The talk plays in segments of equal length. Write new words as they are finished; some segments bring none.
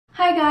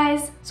Hi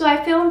guys! So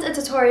I filmed a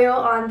tutorial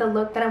on the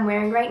look that I'm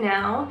wearing right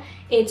now.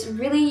 It's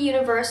really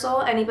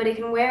universal, anybody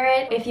can wear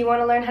it. If you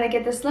want to learn how to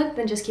get this look,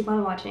 then just keep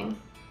on watching.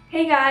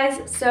 Hey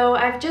guys! So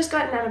I've just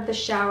gotten out of the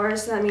shower,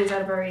 so that means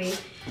I've already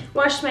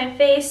washed my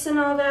face and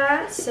all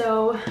that.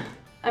 So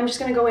I'm just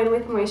gonna go in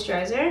with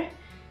moisturizer.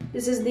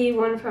 This is the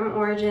one from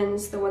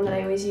Origins, the one that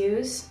I always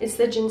use. It's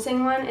the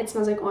ginseng one. It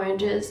smells like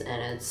oranges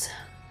and it's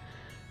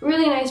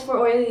really nice for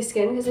oily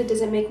skin because it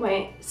doesn't make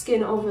my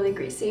skin overly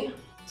greasy.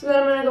 So then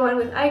I'm going to go in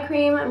with eye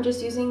cream. I'm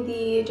just using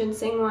the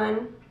ginseng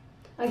one,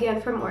 again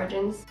from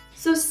Origins.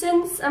 So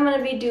since I'm going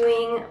to be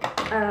doing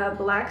a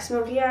black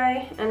smoky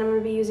eye and I'm going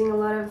to be using a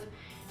lot of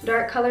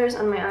dark colors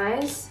on my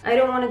eyes, I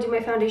don't want to do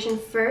my foundation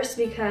first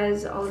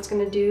because all it's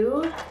going to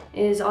do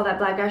is all that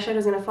black eyeshadow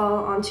is going to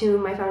fall onto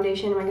my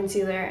foundation, my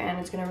concealer, and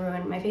it's going to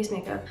ruin my face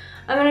makeup.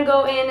 I'm going to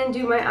go in and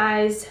do my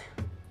eyes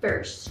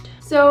first.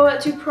 So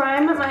to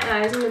prime my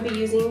eyes, I'm going to be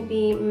using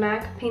the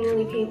MAC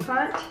Painterly Paint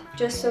Pot,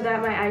 just so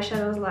that my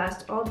eyeshadows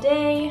last all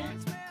day.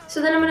 So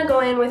then I'm going to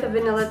go in with a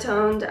vanilla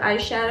toned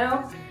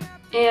eyeshadow,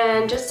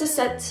 and just to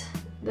set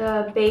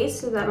the base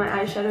so that my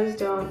eyeshadows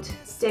don't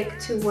stick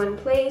to one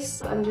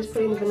place, I'm just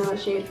putting the vanilla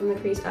shade from the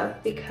crease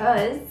up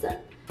because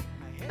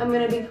I'm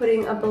going to be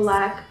putting a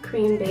black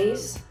cream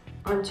base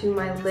onto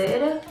my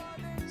lid,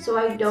 so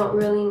I don't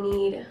really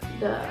need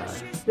the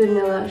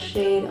vanilla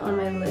shade on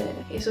my lid.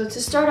 Okay, so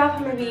to start off,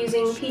 I'm going to be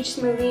using Peach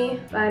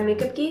Smoothie by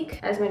Makeup Geek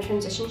as my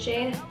transition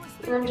shade.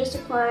 And I'm just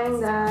applying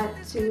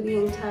that to the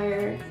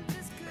entire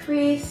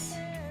crease,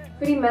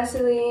 pretty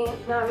messily,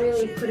 not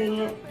really putting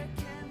it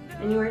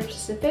anywhere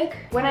specific.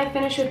 When I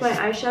finish with my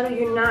eyeshadow,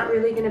 you're not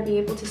really going to be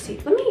able to see.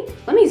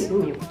 Let me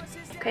zoom you,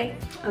 okay?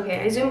 Okay,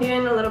 I zoomed you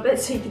in a little bit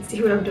so you can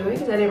see what I'm doing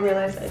because I didn't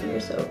realize that you were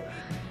so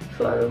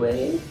far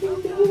away.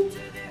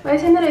 By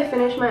the time that I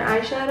finish my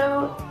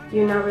eyeshadow,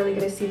 you're not really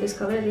going to see this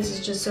color. This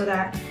is just so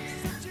that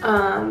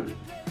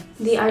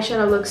the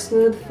eyeshadow looks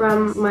smooth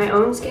from my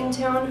own skin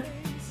tone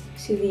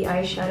to the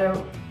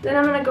eyeshadow. Then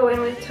I'm going to go in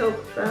with taupe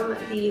from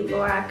the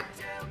Lorac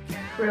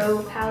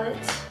Pro palette.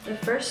 The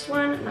first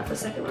one, not the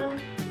second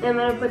one. And I'm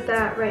going to put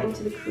that right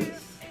into the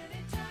crease.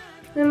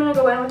 Then I'm going to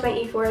go in with my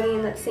E40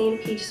 in that same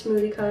Peach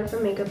Smoothie color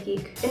from Makeup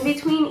Geek. In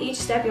between each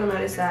step, you'll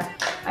notice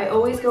that I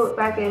always go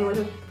back in with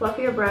a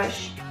fluffier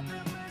brush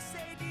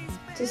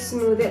to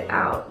smooth it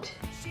out,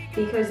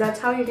 because that's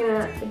how you're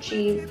gonna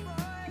achieve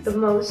the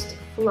most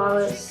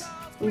flawless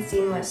and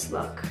seamless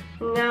look.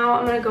 Now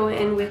I'm gonna go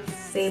in with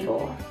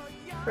Sable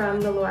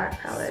from the Lorac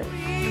palette.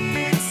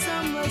 And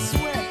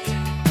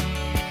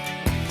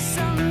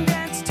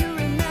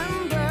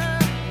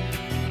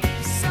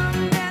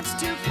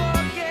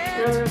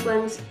I'm gonna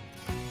blend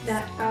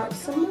that out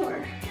some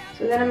more.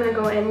 So then I'm gonna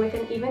go in with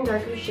an even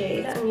darker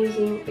shade. I'm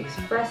using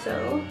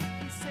Espresso.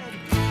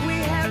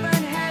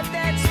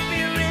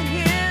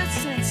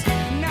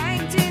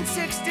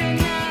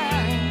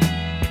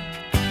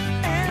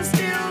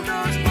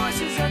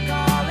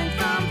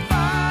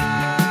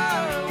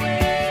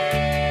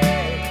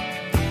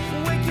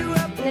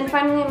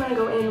 Finally, I'm going to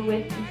go in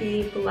with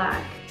the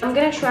black. I'm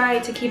going to try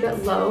to keep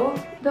it low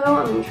though.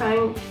 I'm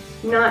trying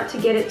not to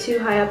get it too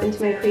high up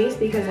into my crease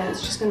because then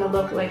it's just going to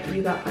look like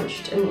you got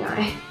punched in the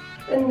eye.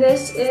 And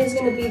this is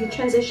going to be the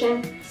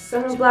transition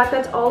from the black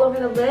that's all over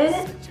the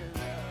lid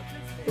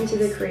into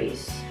the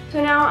crease.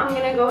 So now I'm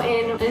going to go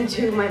in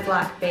into my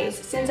black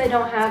base. Since I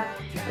don't have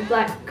a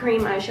black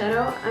cream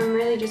eyeshadow, I'm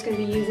really just going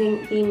to be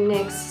using the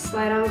NYX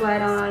Slide On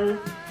Glide On.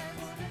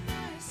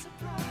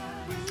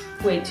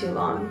 Way too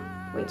long,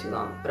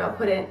 but I'll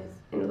put it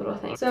in a little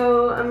thing.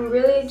 So I'm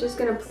really just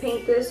gonna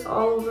paint this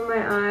all over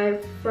my eye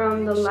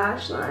from the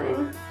lash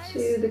line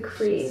to the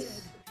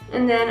crease.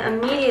 And then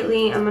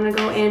immediately I'm gonna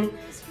go in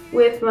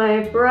with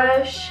my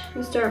brush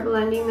and start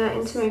blending that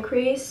into my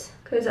crease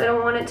because I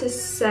don't want it to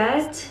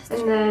set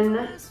and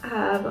then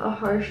have a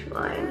harsh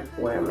line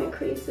where my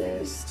crease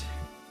is.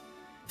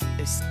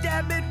 They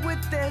stab it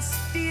with their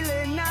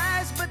stealing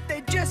eyes, but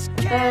they just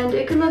can't. And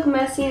it could look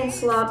messy and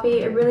sloppy.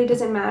 It really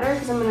doesn't matter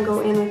because I'm going to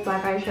go in with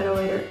black eyeshadow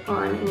later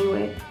on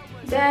anyway.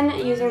 Then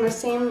using the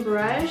same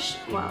brush,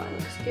 wow, it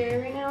looks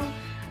scary right now,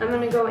 I'm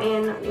going to go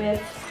in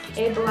with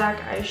a black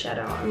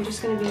eyeshadow. I'm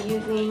just going to be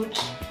using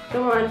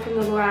the one from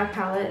the Lorac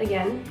palette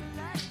again.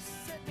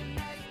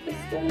 This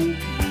one.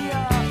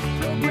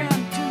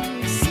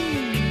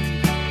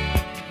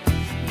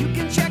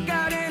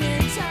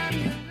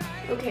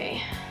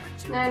 Okay.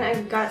 Then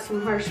I've got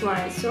some harsh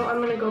lines, so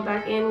I'm going to go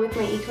back in with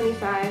my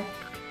E25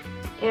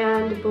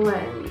 and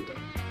blend.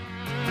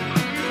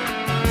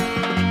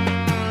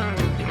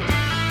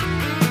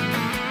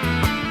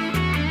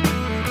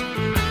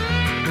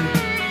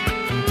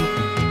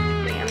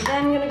 Okay, I'm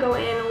then going to go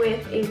in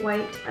with a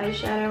white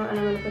eyeshadow and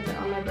I'm going to put that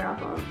on my brow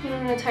bone. And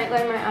I'm going to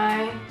tightline my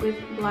eye with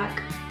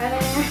black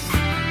eyeliner.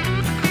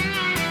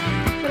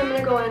 But I'm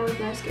going to go in with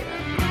mascara.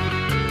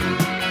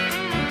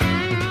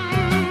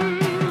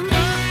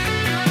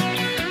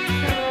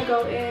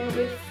 Go in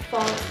with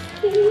false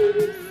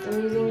teeth. I'm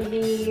using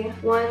the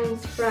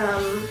ones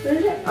from, what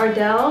is it?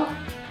 Ardell.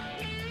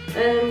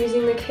 And I'm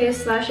using the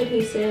Kiss Lash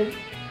Adhesive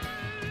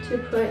to to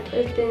put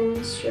a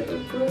thin strip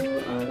of glue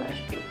on the lash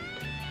band.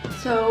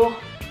 So,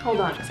 hold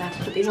on, because I have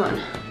to put these on.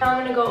 Now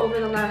I'm gonna go over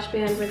the lash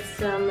band with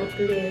some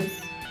gliz.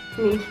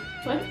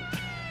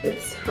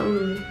 With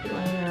some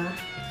liner.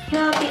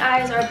 Now that the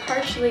eyes are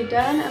partially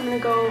done, I'm gonna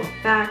go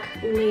back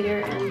later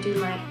and do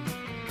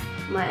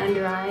my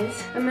under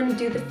eyes. I'm gonna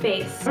do the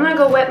face. I'm gonna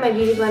go wet my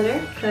beauty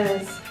blender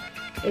because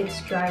it's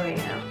dry right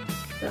now.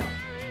 So,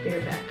 be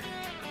right back.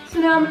 So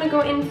now I'm gonna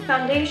go in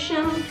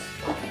foundation.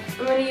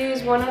 I'm gonna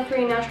use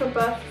 103 Natural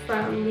Buff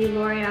from the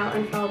L'Oreal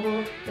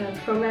Infallible, the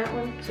Pro Matte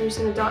one. So I'm just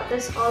gonna dot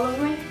this all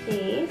over my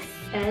face,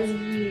 as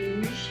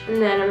usual.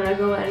 And then I'm gonna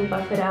go and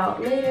buff it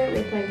out later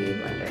with my beauty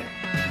blender.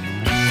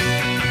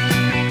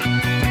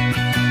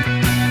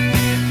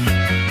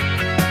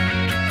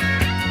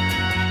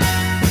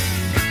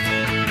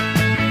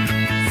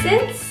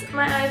 Since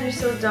my eyes are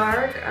so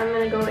dark, I'm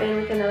gonna go in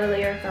with another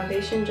layer of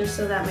foundation just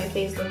so that my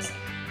face looks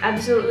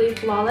absolutely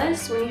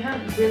flawless. When you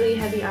have really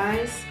heavy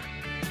eyes,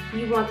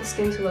 you want the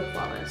skin to look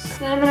flawless.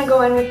 Then I'm gonna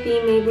go in with the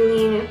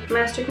Maybelline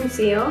Master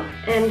Conceal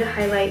and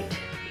highlight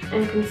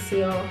and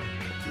conceal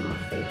my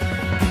face.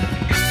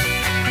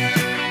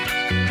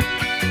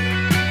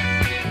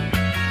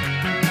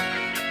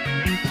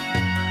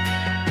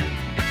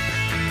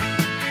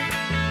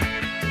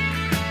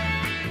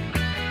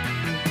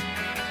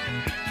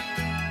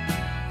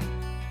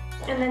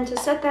 And then to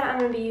set that, I'm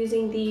going to be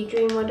using the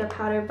Dream Wonder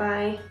Powder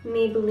by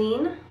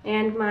Maybelline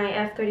and my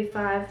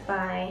F35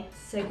 by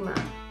Sigma.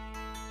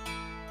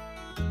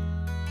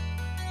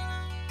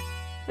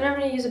 And I'm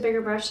going to use a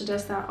bigger brush to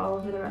dust that all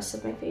over the rest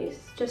of my face,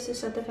 just to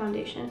set the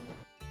foundation.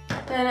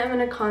 Then I'm going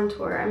to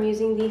contour. I'm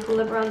using the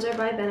Lip Bronzer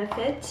by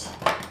Benefit,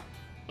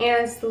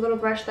 and it's the little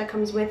brush that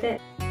comes with it.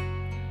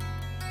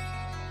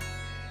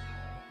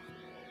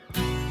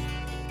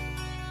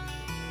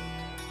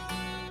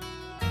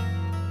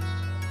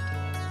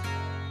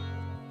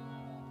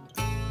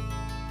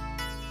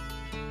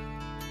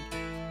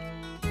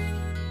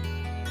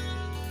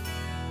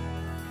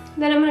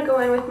 Then I'm going to go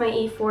in with my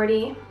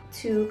E40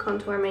 to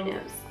contour my nose.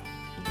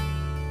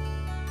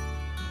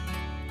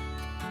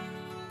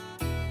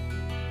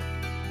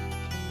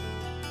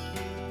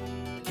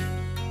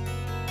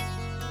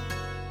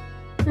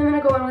 I'm going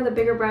to go in with a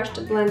bigger brush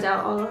to blend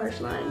out all the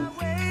harsh lines.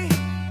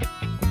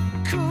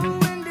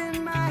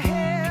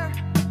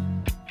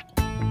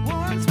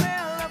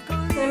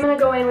 Then I'm going to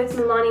go in with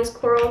Milani's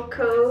Coral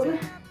Cove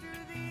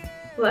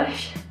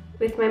blush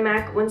with my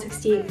MAC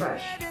 168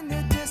 brush.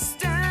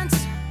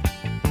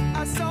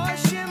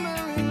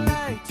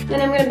 Then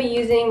I'm going to be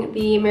using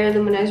the Mirror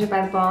Luminizer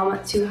by Balm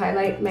to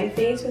highlight my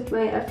face with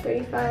my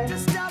F35.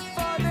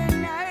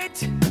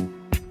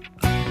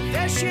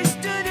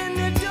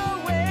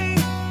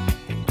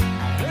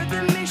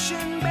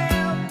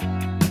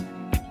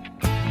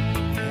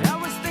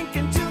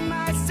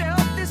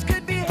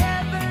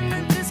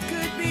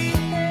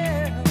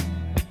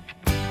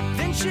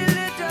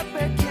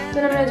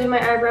 Then I'm going to do my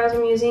eyebrows.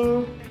 I'm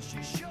using...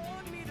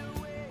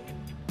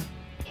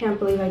 Can't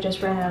believe I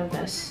just ran out of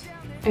this.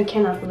 I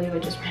cannot believe I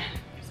just ran out of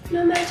this.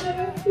 No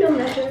matter, no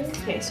matter.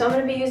 Okay, so I'm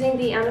going to be using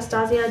the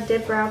Anastasia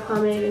Dip Brow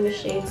Pomade in the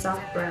shade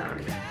Soft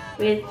Brown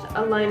with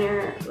a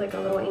liner, like a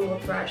little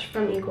angled brush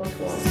from Equal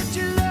Tools.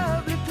 Such a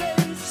lovely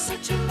place,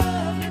 such a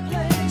lovely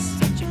place,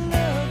 such a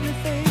lovely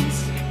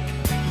face.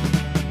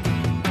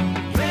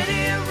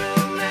 Ready a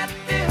room at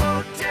the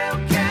Hotel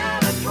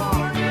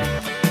California.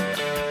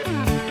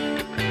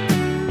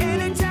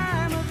 Any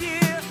time of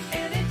year,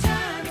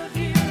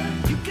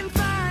 you can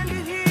find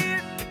it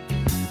here.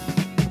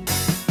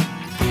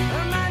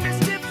 Her mind is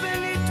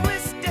Tiffany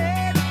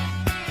twisted.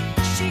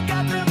 She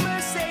got the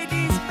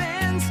Mercedes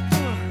Benz.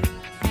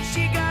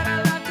 She got a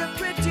lot of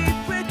pretty,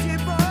 pretty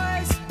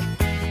boys.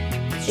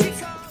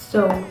 It's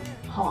so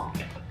hot.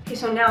 Okay,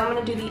 so now I'm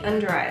gonna do the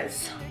under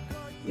eyes.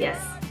 Yes.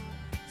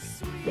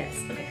 Okay,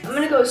 I'm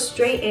gonna go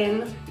straight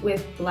in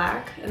with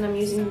black, and I'm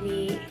using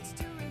the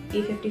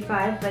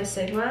E55 by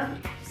Sigma.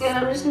 And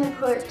I'm just gonna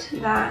put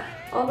that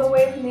all the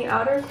way from the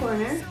outer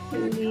corner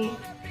to the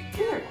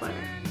inner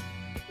corner.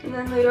 And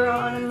then later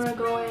on, I'm gonna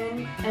go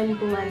in and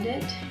blend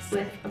it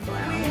with a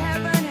brown.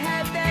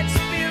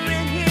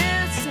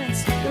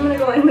 I'm gonna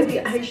go in with the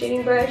eye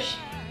shading brush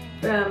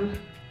from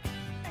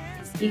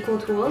Equal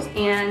Tools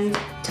and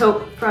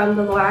taupe from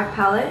the Loac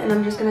palette, and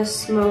I'm just gonna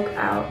smoke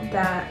out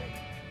that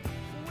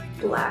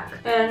black.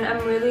 And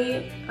I'm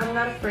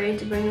not afraid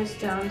to bring this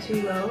down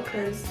too low,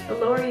 because the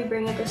lower you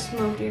bring it, the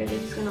smokier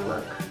this is gonna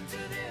look.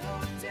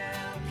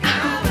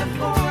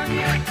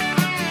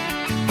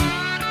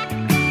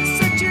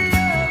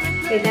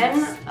 Okay,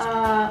 then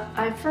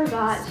I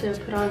forgot to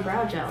put on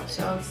brow gel,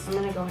 so I'm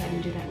gonna go ahead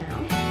and do that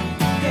now.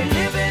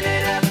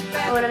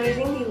 Oh, and I'm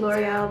using the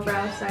L'Oreal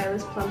Brow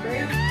Stylist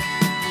Plumper.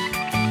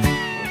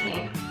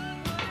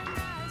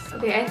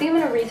 Okay, I think I'm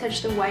gonna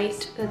retouch the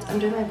white that's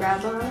under my brow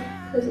bone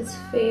because it's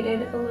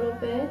faded a little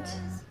bit.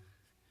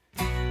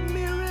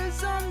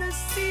 Mirrors on the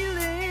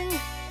ceiling,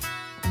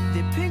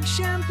 the pink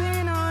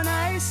champagne on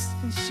ice,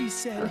 and she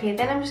said, okay,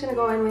 then I'm just gonna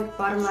go in with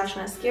bottom lash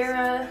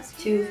mascara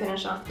to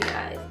finish off the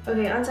eyes.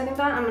 Okay, on second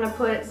thought, I'm gonna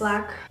put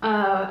black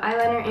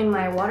eyeliner in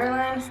my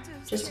waterline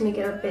just to make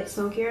it a bit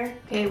smokier.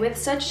 Okay, with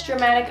such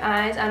dramatic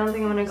eyes, I don't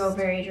think I'm gonna go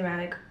very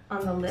dramatic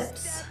on the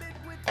lips.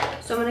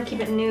 So I'm gonna keep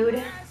it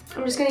nude.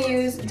 I'm just gonna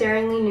use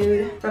Daringly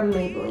Nude from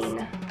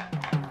Maybelline.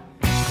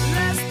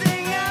 last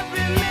thing I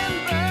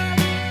remember,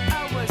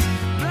 I was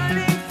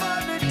running for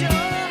the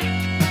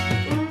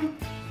door.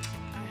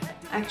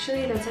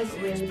 Actually, that's like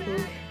really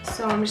pink.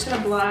 So I'm just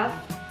gonna blot off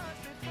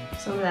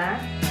some of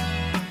that.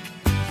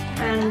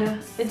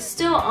 And it's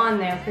still on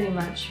there pretty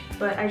much,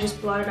 but I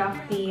just blotted off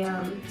the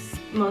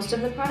most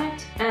of the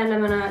product. And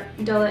I'm gonna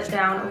dull it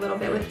down a little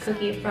bit with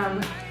Cookie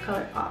from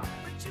ColourPop.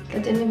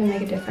 That didn't even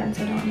make a difference,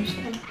 I don't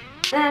understand.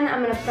 Then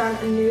I'm gonna put on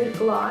a nude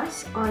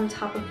gloss on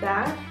top of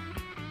that.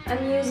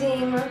 I'm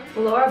using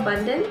Blur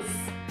Abundance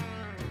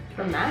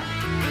from MAC.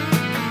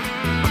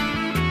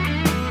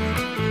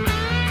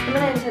 I'm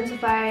gonna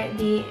intensify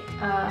the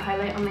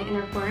highlight on my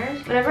inner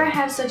corners. Whenever I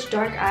have such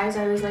dark eyes,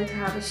 I always like to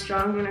have a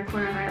strong inner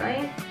corner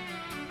highlight,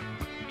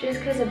 just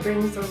because it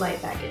brings the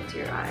light back into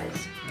your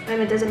eyes. And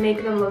it doesn't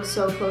make them look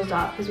so closed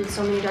off, because with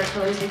so many dark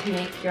colors, they can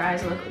make your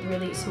eyes look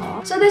really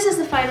small. So this is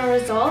the final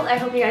result. I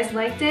hope you guys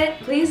liked it.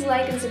 Please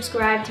like and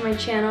subscribe to my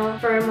channel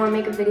for more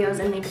makeup videos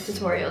and makeup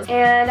tutorials.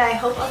 And I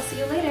hope I'll see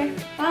you later.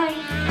 Bye!